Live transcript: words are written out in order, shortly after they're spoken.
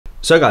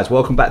So guys,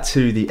 welcome back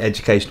to the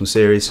educational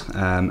series,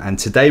 and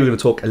today we're going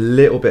to talk a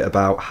little bit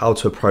about how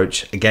to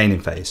approach a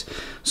gaining phase.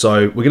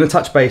 So we're going to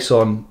touch base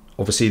on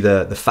obviously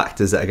the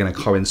factors that are going to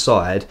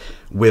coincide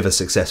with a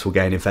successful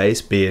gaining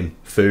phase, being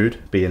food,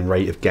 being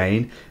rate of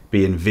gain,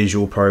 being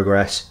visual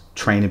progress,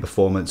 training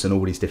performance, and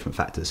all these different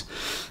factors.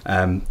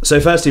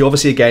 So firstly,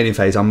 obviously a gaining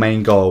phase, our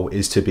main goal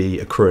is to be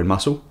accruing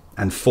muscle,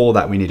 and for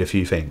that we need a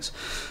few things.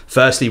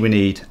 Firstly, we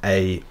need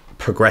a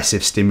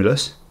progressive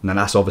stimulus, and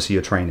that's obviously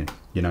your training,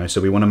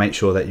 so we want to make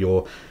sure that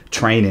your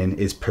training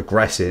is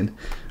progressing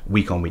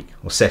week on week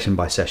or session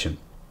by session.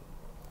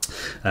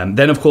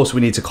 Then of course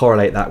we need to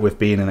correlate that with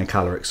being in a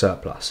caloric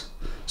surplus.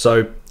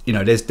 So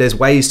there's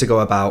ways to go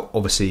about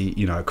obviously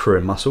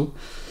accruing muscle.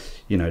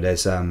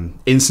 There's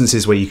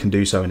instances where you can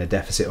do so in a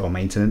deficit or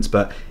maintenance,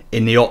 but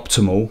in the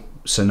optimal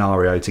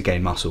scenario to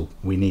gain muscle,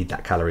 we need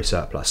that calorie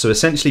surplus. So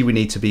essentially we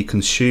need to be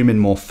consuming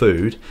more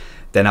food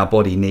than our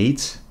body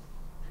needs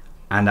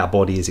and our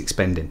body is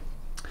expending.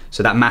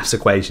 So that maths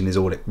equation is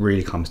all it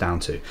really comes down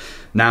to.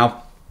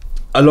 Now,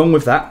 along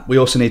with that, we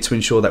also need to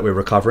ensure that we're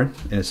recovering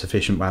in a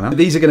sufficient manner.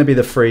 These are going to be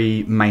the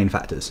three main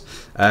factors.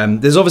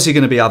 There's obviously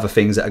going to be other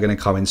things that are going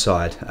to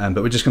coincide, but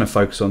we're just going to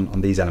focus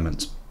on these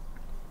elements.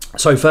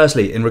 So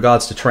firstly, in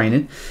regards to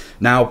training,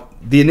 now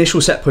the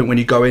initial set point when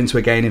you go into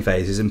a gaining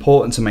phase is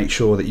important to make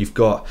sure that you've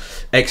got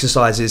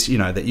exercises,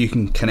 that you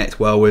can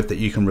connect well with, that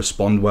you can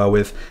respond well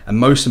with, and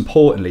most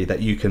importantly,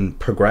 that you can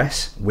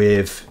progress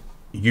with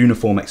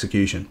uniform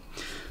execution.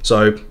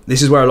 So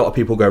this is where a lot of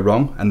people go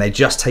wrong, and they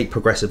just take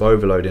progressive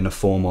overload in a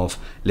form of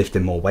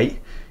lifting more weight,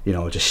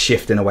 or just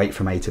shifting a weight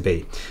from A to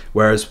B.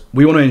 Whereas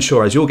we want to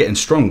ensure as you're getting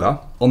stronger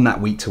on that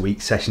week to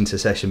week, session to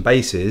session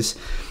basis,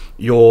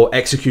 your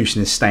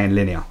execution is staying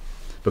linear.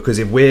 Because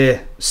if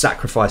we're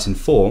sacrificing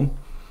form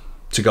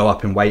to go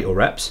up in weight or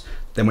reps,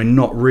 then we're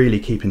not really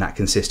keeping that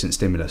consistent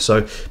stimulus.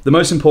 So the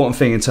most important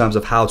thing in terms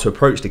of how to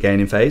approach the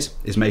gaining phase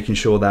is making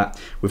sure that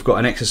we've got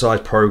an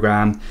exercise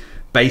program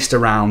based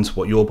around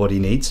what your body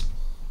needs,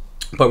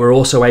 but we're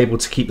also able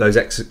to keep those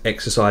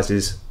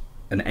exercises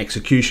and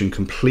execution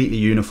completely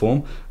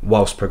uniform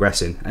whilst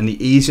progressing. And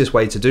the easiest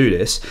way to do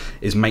this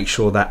is make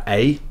sure that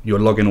you're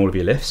logging all of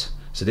your lifts.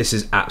 So this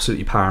is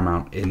absolutely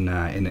paramount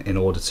in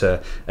order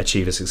to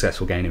achieve a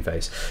successful gaining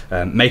phase.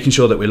 Making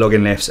sure that we're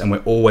logging lifts and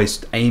we're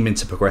always aiming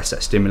to progress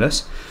that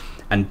stimulus.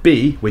 And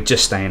B, we're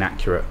just staying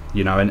accurate,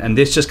 and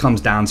this just comes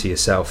down to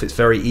yourself. It's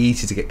very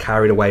easy to get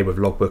carried away with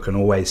logbook and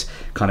always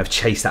kind of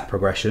chase that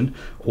progression,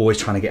 always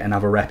trying to get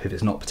another rep if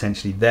it's not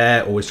potentially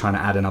there, always trying to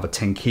add another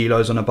 10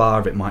 kilos on a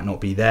bar if it might not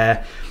be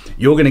there.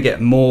 You're going to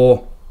get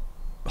more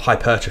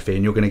hypertrophy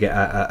and you're going to get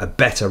a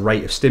better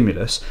rate of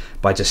stimulus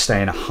by just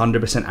staying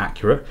 100%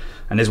 accurate.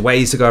 And there's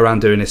ways to go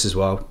around doing this as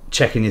well.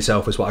 Checking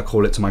yourself is what I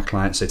call it to my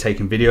clients. So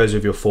taking videos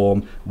of your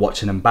form,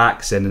 watching them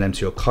back, sending them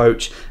to your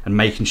coach, and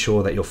making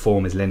sure that your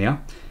form is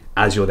linear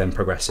as you're then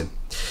progressing.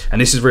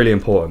 And this is really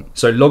important.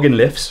 So logging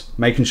lifts,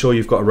 making sure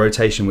you've got a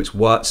rotation which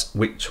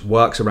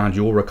works around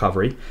your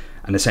recovery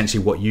and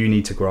essentially what you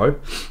need to grow,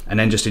 and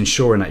then just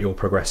ensuring that you're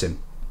progressing.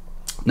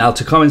 Now,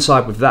 to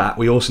coincide with that,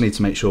 we also need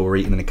to make sure we're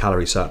eating in a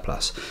calorie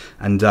surplus.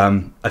 And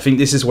I think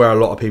this is where a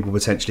lot of people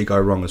potentially go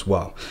wrong as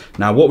well.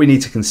 Now, what we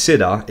need to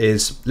consider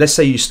is, let's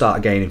say you start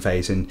a gaining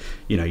phase and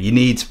you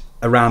need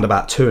around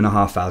about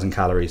 2,500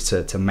 calories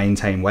to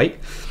maintain weight.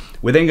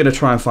 We're then going to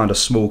try and find a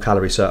small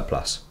calorie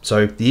surplus.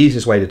 So the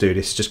easiest way to do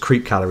this is just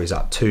creep calories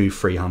up to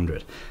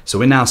 300. So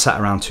we're now sat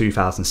around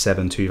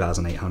 2,700,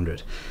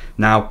 2,800.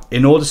 Now,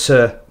 in order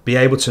to be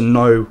able to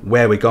know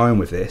where we're going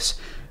with this,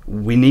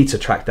 we need to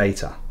track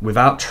data.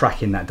 Without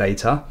tracking that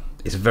data,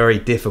 it's very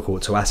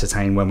difficult to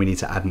ascertain when we need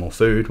to add more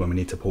food, when we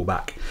need to pull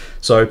back.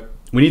 So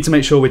we need to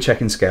make sure we're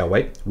checking scale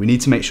weight. We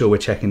need to make sure we're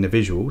checking the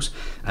visuals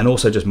and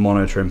also just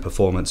monitoring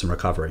performance and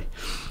recovery.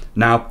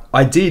 Now,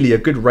 ideally, a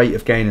good rate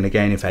of gain in a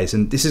gaining phase,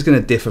 and this is going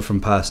to differ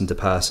from person to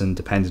person,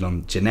 depending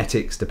on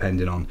genetics,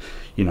 depending on,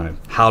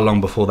 how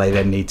long before they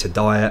then need to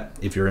diet,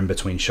 if you're in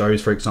between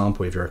shows, for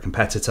example, if you're a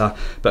competitor.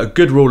 But a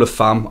good rule of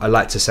thumb, I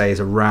like to say, is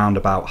around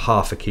about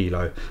half a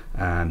kilo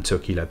to a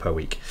kilo per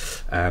week.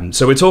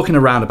 So we're talking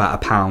around about a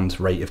pound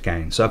rate of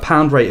gain. So a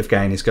pound rate of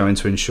gain is going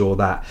to ensure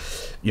that,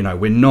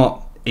 we're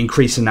not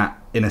increasing that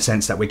in a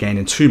sense that we're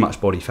gaining too much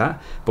body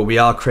fat, but we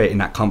are creating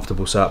that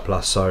comfortable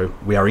surplus, so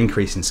we are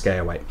increasing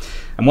scale weight.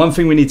 And one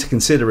thing we need to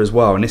consider as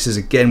well, and this is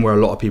again where a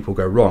lot of people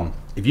go wrong,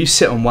 if you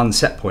sit on one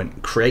set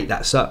point, create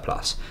that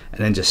surplus,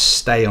 and then just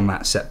stay on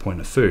that set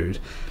point of food,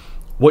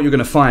 what you're going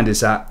to find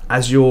is that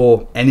as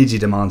your energy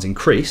demands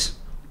increase,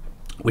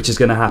 which is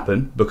going to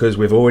happen because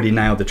we've already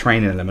nailed the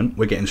training element,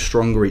 we're getting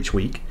stronger each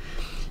week.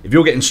 If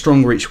you're getting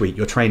stronger each week,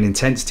 your training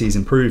intensity is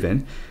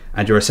improving,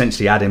 and you're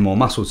essentially adding more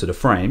muscle to the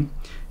frame,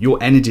 your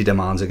energy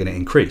demands are going to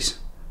increase,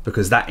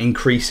 because that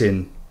increase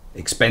in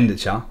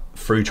expenditure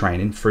through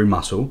training, through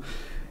muscle,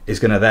 is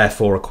going to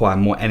therefore require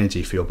more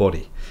energy for your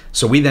body.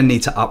 So we then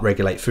need to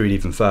upregulate food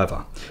even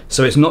further.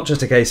 So it's not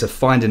just a case of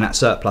finding that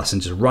surplus and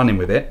just running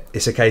with it.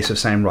 It's a case of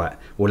saying, right,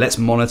 well, let's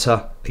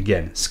monitor,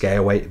 again,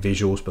 scale weight,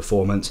 visuals,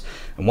 performance.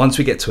 And once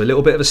we get to a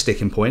little bit of a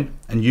sticking point,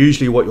 and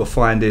usually what you'll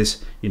find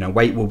is,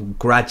 weight will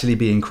gradually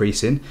be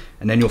increasing,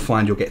 and then you'll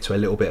find you'll get to a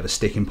little bit of a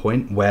sticking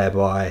point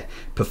whereby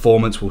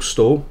performance will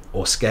stall,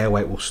 or scale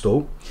weight will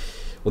stall,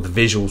 or the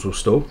visuals will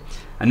stall.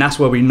 And that's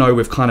where we know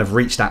we've kind of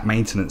reached that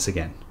maintenance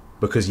again.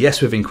 Because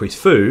yes, we've increased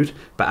food,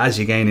 but as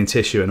you're gaining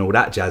tissue and all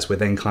that jazz, we're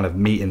then kind of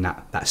meeting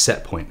that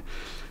set point.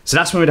 So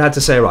that's when we'd had to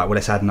say, right, well,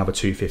 let's add another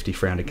 250,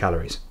 300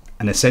 calories.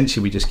 And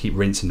essentially we just keep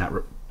rinsing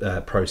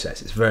that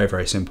process. It's very,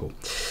 very simple.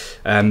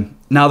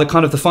 Now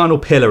the final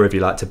pillar, if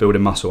you like, to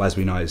building muscle, as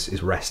we know,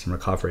 is rest and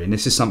recovery. And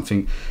this is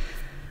something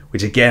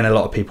which again, a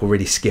lot of people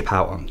really skip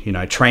out on.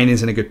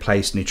 Training's in a good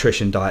place,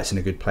 nutrition, diet's in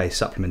a good place,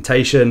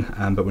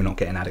 supplementation, but we're not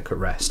getting adequate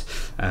rest.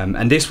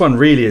 And this one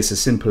really is as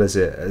simple as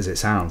it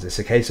sounds. It's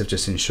a case of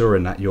just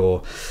ensuring that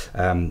you're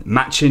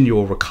matching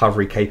your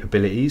recovery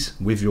capabilities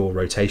with your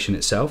rotation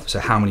itself. So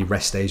how many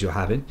rest days you're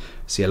having.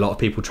 See a lot of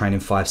people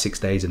training 5-6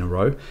 days in a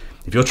row.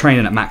 If you're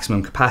training at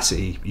maximum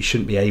capacity, you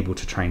shouldn't be able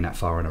to train that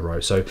far in a row.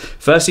 So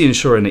firstly,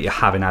 ensuring that you're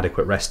having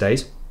adequate rest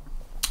days.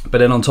 But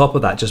then on top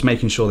of that, just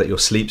making sure that your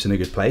sleep's in a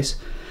good place.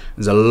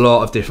 There's a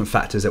lot of different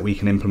factors that we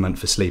can implement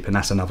for sleep, and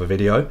that's another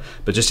video,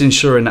 but just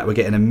ensuring that we're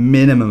getting a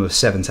minimum of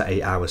 7 to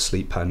 8 hours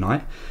sleep per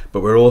night.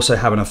 But we're also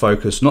having a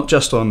focus not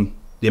just on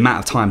the amount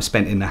of time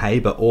spent in the hay,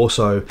 but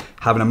also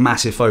having a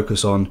massive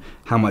focus on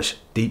how much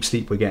deep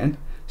sleep we're getting,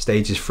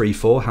 stages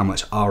 3-4, how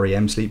much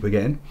REM sleep we're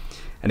getting.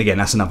 And again,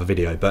 that's another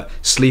video, but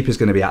sleep is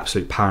going to be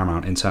absolute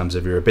paramount in terms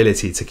of your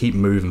ability to keep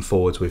moving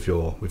forwards with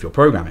your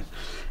programming.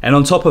 And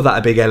on top of that,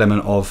 a big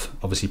element of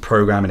obviously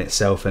programming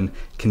itself and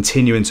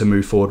continuing to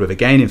move forward with a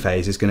gaining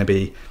phase is going to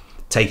be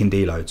taking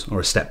deloads or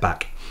a step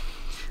back.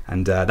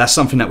 And that's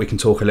something that we can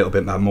talk a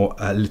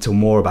little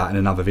more about in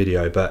another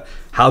video. But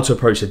how to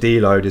approach a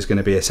deload is going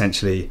to be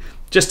essentially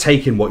just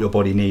taking what your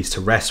body needs to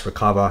rest,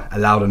 recover,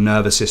 allow the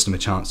nervous system a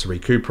chance to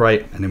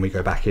recuperate, and then we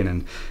go back in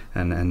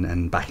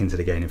and back into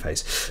the gaining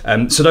phase.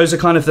 So those are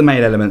kind of the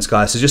main elements,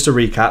 guys. So just to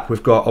recap,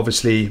 we've got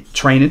obviously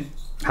training,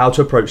 how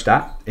to approach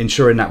that,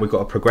 ensuring that we've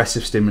got a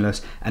progressive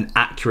stimulus, an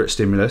accurate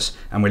stimulus,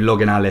 and we're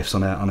logging our lifts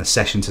on a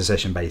session to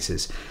session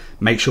basis.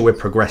 Make sure we're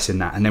progressing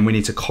that, and then we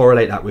need to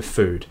correlate that with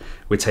food.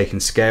 We're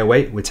taking scale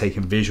weight, we're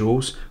taking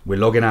visuals, we're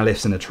logging our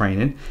lifts in the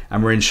training,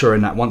 and we're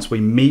ensuring that once we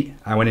meet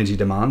our energy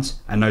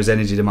demands and those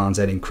energy demands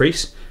then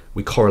increase,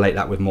 we correlate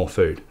that with more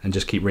food and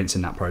just keep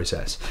rinsing that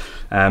process.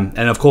 And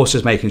of course,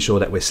 just making sure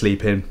that we're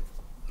sleeping,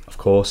 of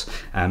course,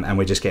 and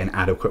we're just getting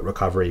adequate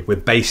recovery. We're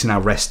basing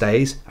our rest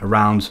days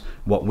around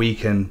what we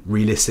can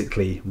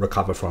realistically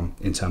recover from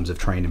in terms of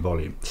training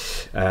volume.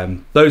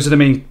 Those are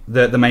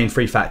the main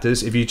three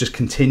factors. If you just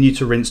continue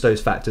to rinse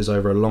those factors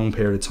over a long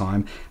period of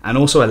time, and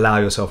also allow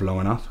yourself long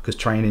enough, because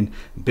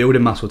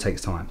building muscle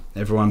takes time.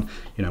 Everyone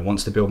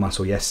wants to build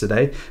muscle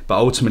yesterday, but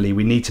ultimately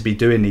we need to be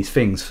doing these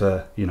things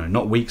for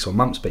not weeks or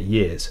months but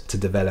years to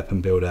develop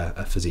and build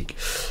a physique.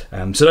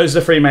 So those are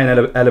the three main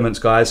elements,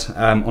 guys,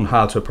 on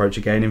how to approach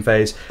a gaining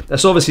phase.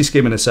 That's obviously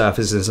skimming the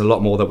surface. There's a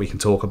lot more that we can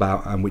talk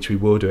about, which we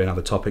will do in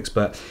other topics.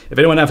 But if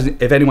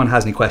anyone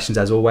has any questions,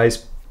 as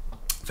always,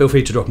 feel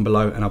free to drop them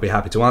below and I'll be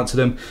happy to answer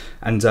them.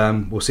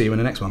 And we'll see you in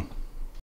the next one.